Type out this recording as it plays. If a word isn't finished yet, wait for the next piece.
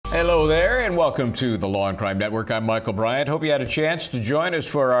Hello there, and welcome to the Law and Crime Network. I'm Michael Bryant. Hope you had a chance to join us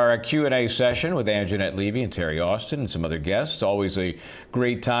for our Q&A session with Anjanette Levy and Terry Austin and some other guests. Always a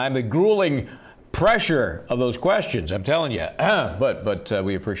great time. The grueling pressure of those questions, I'm telling you. But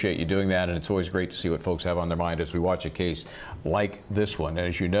we appreciate you doing that, and it's always great to see what folks have on their mind as we watch a case like this one.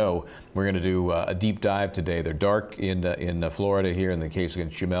 As you know, we're going to do a deep dive today. They're dark in Florida here in the case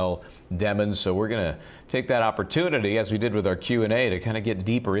against Jamell Demons, so we're going to take that opportunity, as we did with our Q&A, to kind of get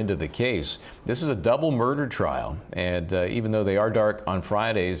deeper into the case. This is a double murder trial, and even though they are dark on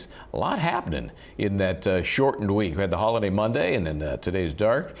Fridays, a lot happening in that shortened week. We had the holiday Monday, and then today's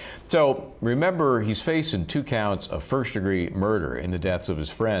dark. So remember, he's facing 2 counts of first-degree murder in the deaths of his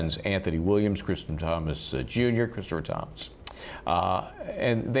friends, Anthony Williams, Christopher Thomas Jr., Christopher Thomas.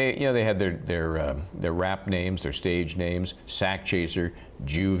 And they had their rap names, their stage names, Sakchaser,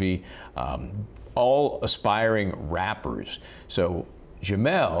 Juvy, all aspiring rappers. So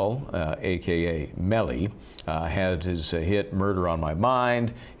Jamell, a.k.a. Melly, had his hit Murder on My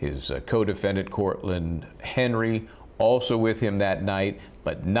Mind. His co-defendant, Cortlen Henry, also with him that night,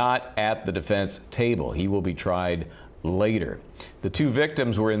 but not at the defense table. He will be tried later. The 2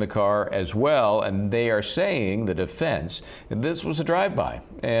 victims were in the car as well, and they are saying, the defense, this was a drive-by,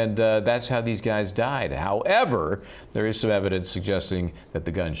 and that's how these guys died. However, there is some evidence suggesting that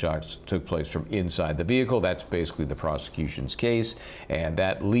the gunshots took place from inside the vehicle. That's basically the prosecution's case, and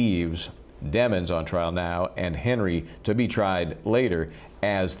that leaves Demons on trial now and Henry to be tried later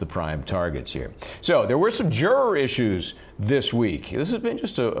as the prime targets here. So there were some juror issues this week. This has been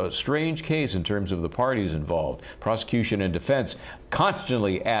just a strange case in terms of the parties involved. Prosecution and defense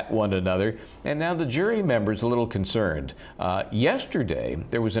constantly at one another, and now the jury members a little concerned. Yesterday,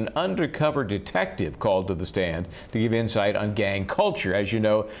 there was an undercover detective called to the stand to give insight on gang culture. As you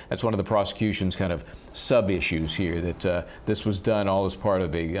know, that's one of the prosecution's kind of sub-issues here, that this was done all as part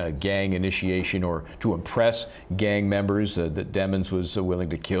of a gang initiation or to impress gang members, that Demons was willing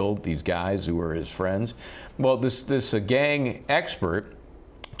to kill these guys who were his friends. Well, this gang expert,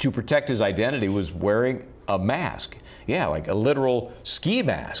 to protect his identity, was wearing a mask. Yeah, like a literal ski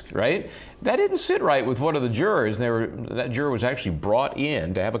mask, right? That didn't sit right with one of the jurors. That juror was actually brought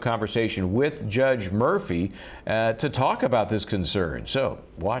in to have a conversation with Judge Murphy to talk about this concern. So,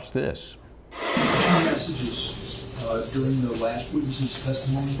 watch this. Messages during the last witness's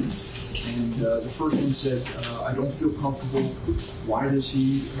testimony, and the first one said, I don't feel comfortable. Why does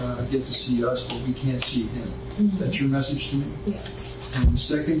he get to see us, but we can't see him? Mm-hmm. That's your message to me? Yes. And the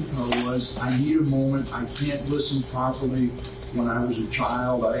second was, I need a moment. I can't listen properly. When I was a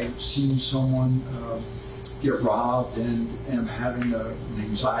child, I seen someone get robbed and am having an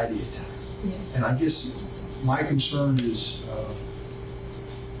anxiety attack. Yes. And I guess my concern is,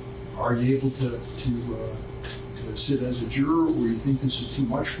 are you able to sit as a juror, or you think this is too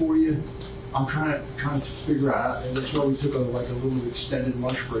much for you? I'm trying to figure out, and that's why we took a little extended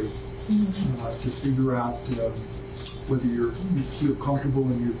lunch break, to figure out whether you feel comfortable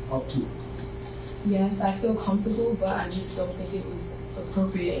and you're up to it. Yes, I feel comfortable, but I just don't think it was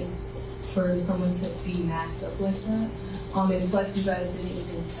appropriate for someone to be masked up like that. And plus, you guys didn't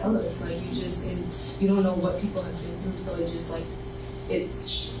even tell us. Like, you don't know what people have been through, so it just it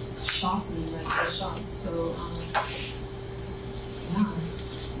shocked me, like a shock. So, yeah.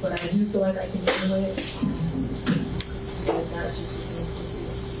 But I do feel like I can handle it. But that just wasn't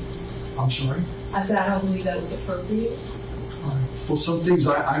appropriate. I'm sorry? I said I don't believe that was appropriate. Well, some things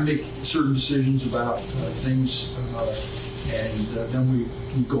I make certain decisions about things, and then we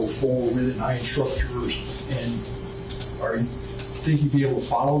go forward with it, and I instruct jurors. And think you'd be able to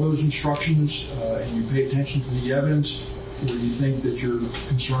follow those instructions, and you pay attention to the evidence, or do you think that you're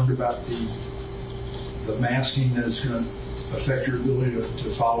concerned about the masking that is going to affect your ability to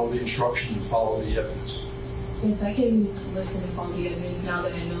follow the instructions and follow the evidence? Yes, I can listen and follow the evidence now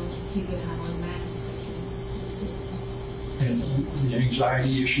that I know he's going to have on mask. I can listen. And the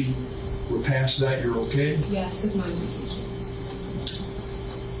anxiety issue, we're past that, you're okay? Yeah, I took my medication.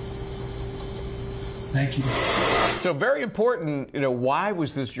 Thank you. So very important, why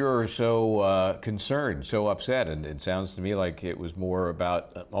was this juror so concerned, so upset? And it sounds to me like it was more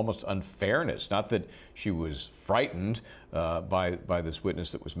about almost unfairness. Not that she was frightened by this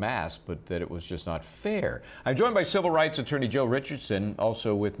witness that was masked, but that it was just not fair. I'm joined by civil rights attorney Joe Richardson,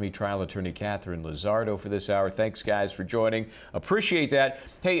 also with me trial attorney Katherine Lizardo for this hour. Thanks, guys, for joining. Appreciate that.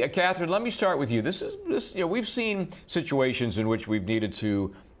 Hey, Katherine, let me start with you. We've seen situations in which we've needed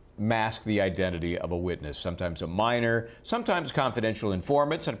to mask the identity of a witness, sometimes a minor, sometimes confidential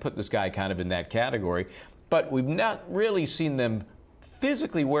informants. I'd put this guy kind of in that category, but we've not really seen them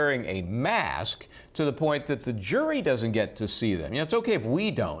physically wearing a mask to the point that the jury doesn't get to see them. You know, it's okay if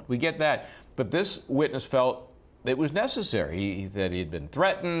we don't. We get that. But this witness felt it was necessary. He said he had been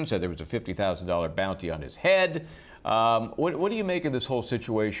threatened, said there was a $50,000 bounty on his head. What do you make of this whole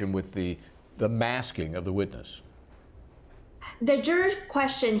situation with the masking of the witness? The juror's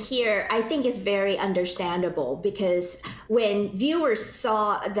question here, I think, is very understandable, because when viewers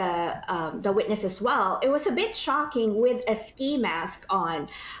saw the witness as well, it was a bit shocking with a ski mask on.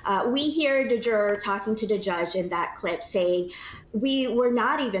 We hear the juror talking to the judge in that clip saying, we were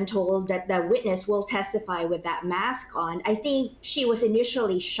not even told that the witness will testify with that mask on. I think she was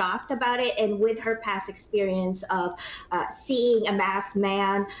initially shocked about it, and with her past experience of seeing a masked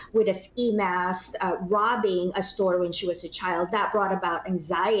man with a ski mask robbing a store when she was a child, that brought about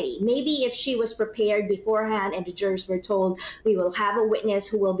anxiety. Maybe if she was prepared beforehand and the jurors were told, we will have a witness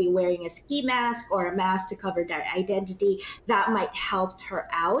who will be wearing a ski mask or a mask to cover their identity, that might help her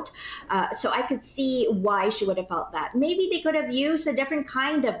out. So I could see why she would have felt that. Maybe they could have used a different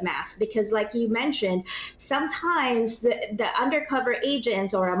kind of mask, because like you mentioned, sometimes the undercover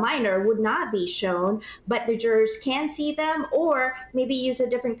agents or a minor would not be shown, but the jurors can see them, or maybe use a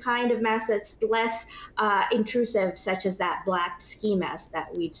different kind of mask that's less intrusive, such as that black ski mask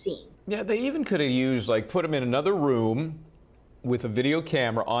that we've seen. Yeah, they even could have used, like, put him in another room with a video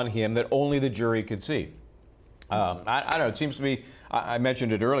camera on him that only the jury could see. I don't know, it seems to me, I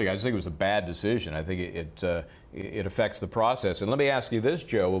mentioned it earlier, I just think it was a bad decision. I think it affects the process. And let me ask you this,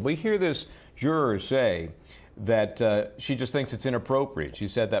 Joe. When we hear this juror say that she just thinks it's inappropriate, she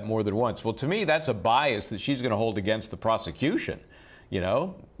said that more than once. Well, to me, that's a bias that she's going to hold against the prosecution. You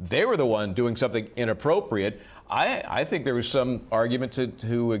know, they were the one doing something inappropriate. I think there was some argument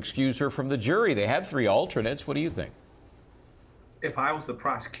to excuse her from the jury. They have 3 alternates. What do you think? If I was the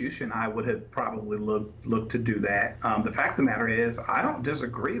prosecution, I would have probably looked to do that. The fact of the matter is, I don't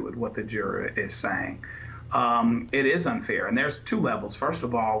disagree with what the juror is saying. It is unfair, and there's 2 levels. First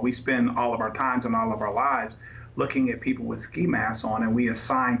of all, we spend all of our times and all of our lives looking at people with ski masks on, and we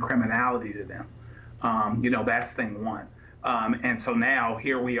assign criminality to them. You know, that's thing one. And so now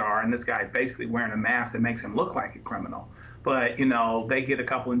here we are, and this guy's basically wearing a mask that makes him look like a criminal. But, you know, they get a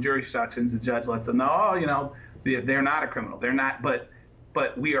couple of jury instructions, the judge lets them know, oh, you know, they're not a criminal. They're not, but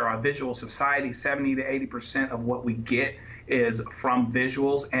we are a visual society. 70 to 80% of what we get is from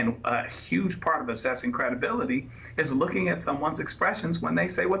visuals, and a huge part of assessing credibility is looking at someone's expressions when they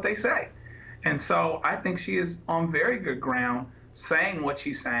say what they say. And so I think she is on very good ground saying what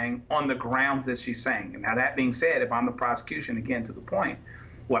she's saying on the grounds that she's saying. And now, that being said, if I'm the prosecution, again, to the point,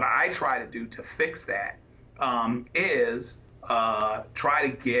 what I try to do to fix that is try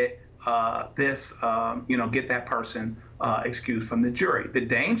to get get that person excused from the jury. The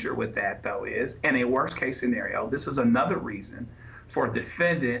danger with that, though, is in a worst case scenario, this is another reason for a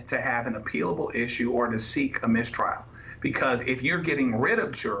defendant to have an appealable issue or to seek a mistrial. Because if you're getting rid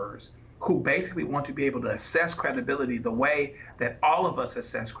of jurors who basically want to be able to assess credibility the way that all of us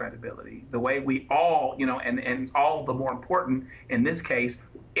assess credibility, the way we all, you know, and all the more important in this case,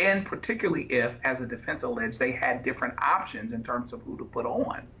 and particularly if, as the defense alleged, they had different options in terms of who to put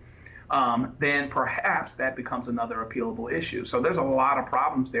on, then perhaps that becomes another appealable issue. So there's a lot of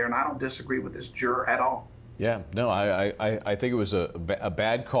problems there, and I don't disagree with this juror at all. Yeah, no, I think it was a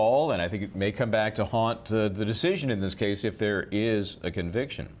bad call, and I think it may come back to haunt the decision in this case if there is a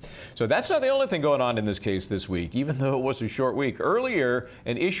conviction. So that's not the only thing going on in this case this week, even though it was a short week. Earlier,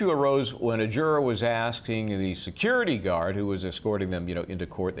 an issue arose when a juror was asking the security guard who was escorting them, you know, into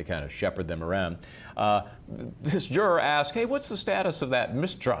court. They kind of shepherd them around. This juror asked, hey, what's the status of that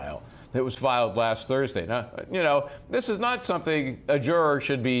mistrial that was filed last Thursday? Now, you know, this is not something a juror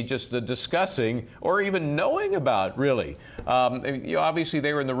should be just discussing or even knowing about, really. You know, obviously,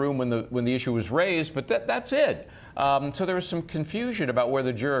 they were in the room when the issue was raised, but that's it. So there was some confusion about where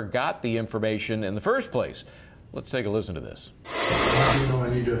the juror got the information in the first place. Let's take a listen to this. You know, I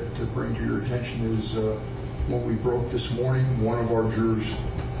need to bring to your attention is when we broke this morning, one of our jurors,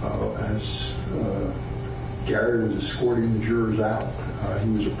 as Gary was escorting the jurors out, he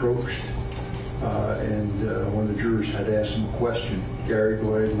was approached, and one of the jurors had asked him a question. Gary,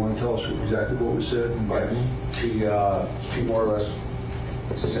 go ahead. You want to tell us exactly what was said? She more or less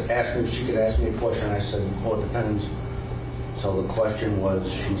asked me if she could ask me a question. I said, well, it depends. So the question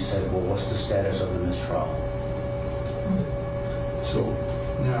was, she said, well, what's the status of the mistrial? So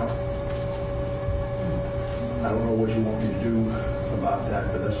now, I don't know what you want me to do about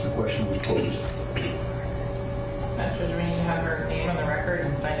that, but that's the question we posed. Judge, we need to have her name on the record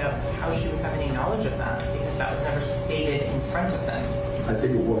and find out how she would have any knowledge of that, because that was never stated in front of them. I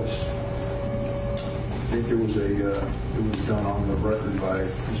think it was. think it was done on the record by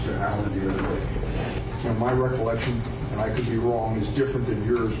Mr. Howard the other day. You know, my recollection, and I could be wrong, is different than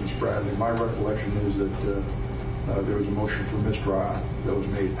yours, Ms. Bradley. My recollection is that there was a motion for mistrial that was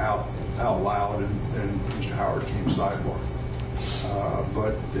made out loud, and Mr. Howard came sidebar.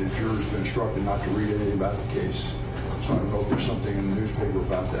 But the jurors been instructed not to read anything about the case. So I don't know if there's something in the newspaper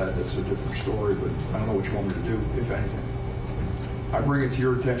about that. That's a different story, but I don't know what you want me to do, if anything. I bring it to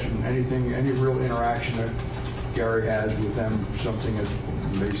your attention, any real interaction that Gary has with them, something that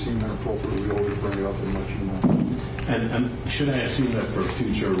may seem inappropriate, we always bring it up and let you know. And should I assume that for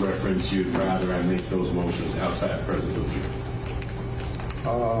future reference, you'd rather I make those motions outside the presence of the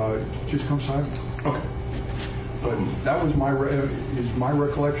jury? Just come side. Okay. But that was my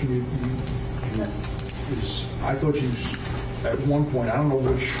recollection. I thought you, at one point, I don't know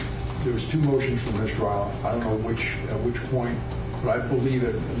which, there was two motions for mistrial. I don't know at which point, but I believe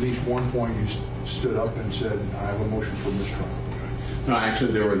at least one point you stood up and said, I have a motion for mistrial. No,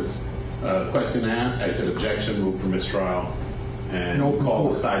 actually, there was a question asked. I said objection, move for mistrial, and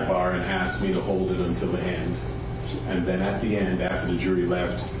called the sidebar and asked me to hold it until the end. And then at the end, after the jury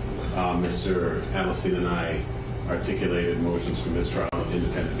left, Mr. Allison and I articulated motions for mistrial on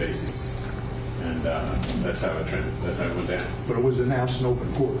independent basis. And that's how it went down. But it was announced in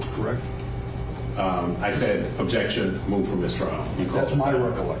open court, correct? I said objection, move for mistrial. That's my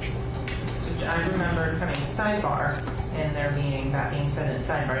recollection. I remember coming sidebar and there being that being said in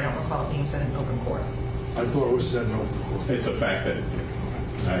sidebar. I don't recall it being said in open court. I thought it was said in open court. It's a fact that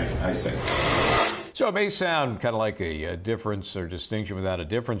I say. So it may sound kind of like a difference or distinction without a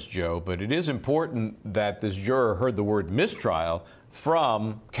difference, Joe, but it is important that this juror heard the word mistrial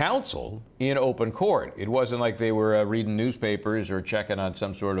from counsel in open court. It wasn't like they were reading newspapers or checking on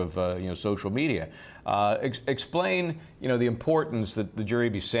some sort of social media. Explain the importance that the jury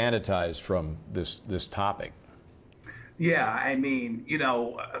be sanitized from this topic. Yeah, I mean,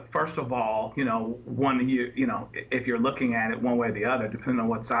 first of all, if you're looking at it one way or the other, depending on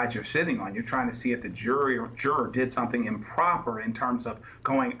what side you're sitting on, you're trying to see if the juror did something improper in terms of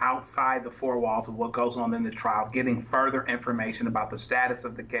going outside the four walls of what goes on in the trial, getting further information about the status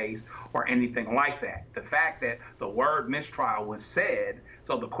of the case or anything like that. The fact that the word mistrial was said,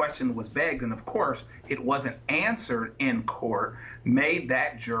 so the question was begged, and of course it wasn't answered in court, made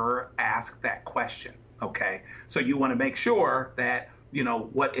that juror ask that question. Okay, so you want to make sure that,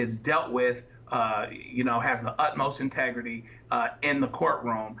 what is dealt with, has the utmost integrity in the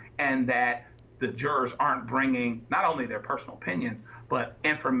courtroom, and that the jurors aren't bringing not only their personal opinions, but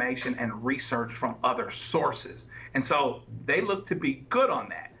information and research from other sources. And so they look to be good on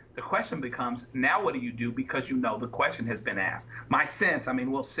that. The question becomes, now what do you do because the question has been asked? My sense,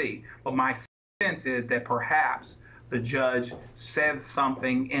 we'll see, but my sense is that perhaps the judge said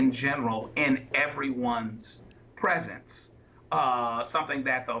something in general in everyone's presence, something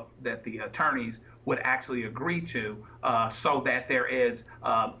that the attorneys would actually agree to, so that there is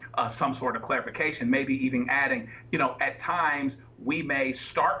some sort of clarification, maybe even adding, at times we may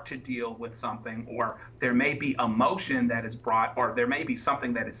start to deal with something, or there may be a motion that is brought, or there may be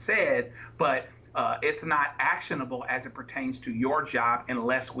something that is said, but it's not actionable as it pertains to your job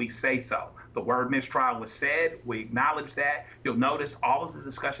unless we say so. The word mistrial was said. We acknowledge that. You'll notice all of the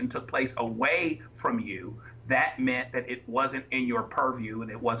discussion took place away from you. That meant that it wasn't in your purview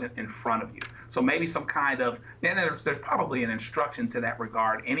and it wasn't in front of you. So maybe some kind of, then there's probably an instruction to that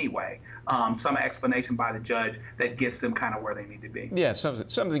regard anyway, some explanation by the judge that gets them kind of where they need to be. Yeah,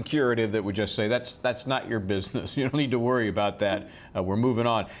 something curative that would just say, that's not your business. You don't need to worry about that. We're moving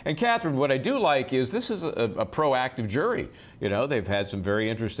on. And Katherine, what I do like is this is a proactive jury. They've had some very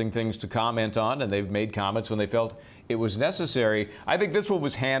interesting things to comment on, and they've made comments when they felt it was necessary. I think this one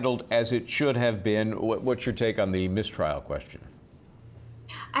was handled as it should have been. What's your take on the mistrial question?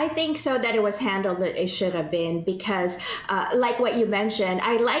 I think so that it was handled that it should have been, because like what you mentioned,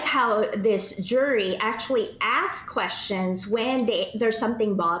 I like how this jury actually asked questions when there's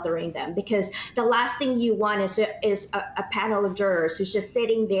something bothering them, because the last thing you want is a panel of jurors who's just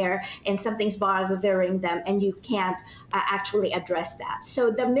sitting there and something's bothering them and you can't actually address that.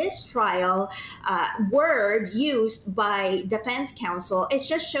 So the mistrial word used by defense counsel, it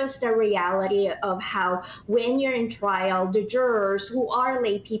just shows the reality of how when you're in trial, the jurors who are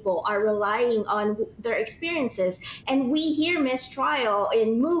lay people are relying on their experiences, and we hear mistrial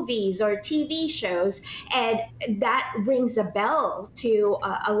in movies or TV shows, and that rings a bell to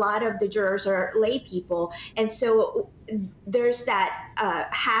a lot of the jurors or lay people. And so there's that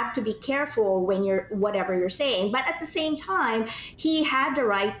have to be careful when you're whatever you're saying, but at the same time he had the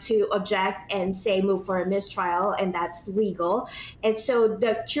right to object and say move for a mistrial, and that's legal. And so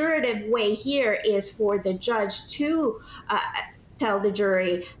the curative way here is for the judge to tell the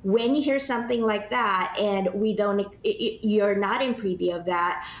jury, when you hear something like that and you're not in preview of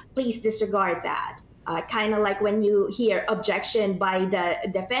that, please disregard that. Kind of like when you hear objection by the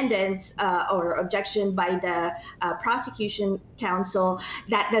defendants or objection by the prosecution counsel,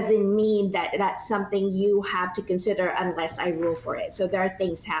 that doesn't mean that that's something you have to consider unless I rule for it. So there are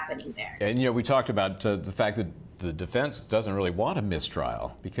things happening there. And we talked about the fact that the defense doesn't really want a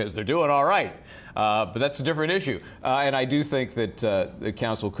mistrial because they're doing all right. But that's a different issue. And I do think that the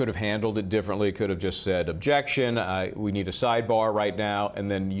counsel could have handled it differently, could have just said objection, we need a sidebar right now, and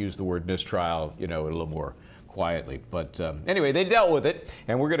then use the word mistrial, a little more quietly. But anyway, they dealt with it,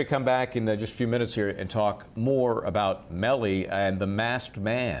 and we're going to come back in just a few minutes here and talk more about Melly and the masked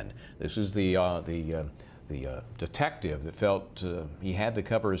man. This is the detective that felt he had to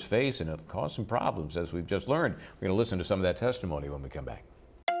cover his face, and it caused some problems, as we've just learned. We're going to listen to some of that testimony when we come back.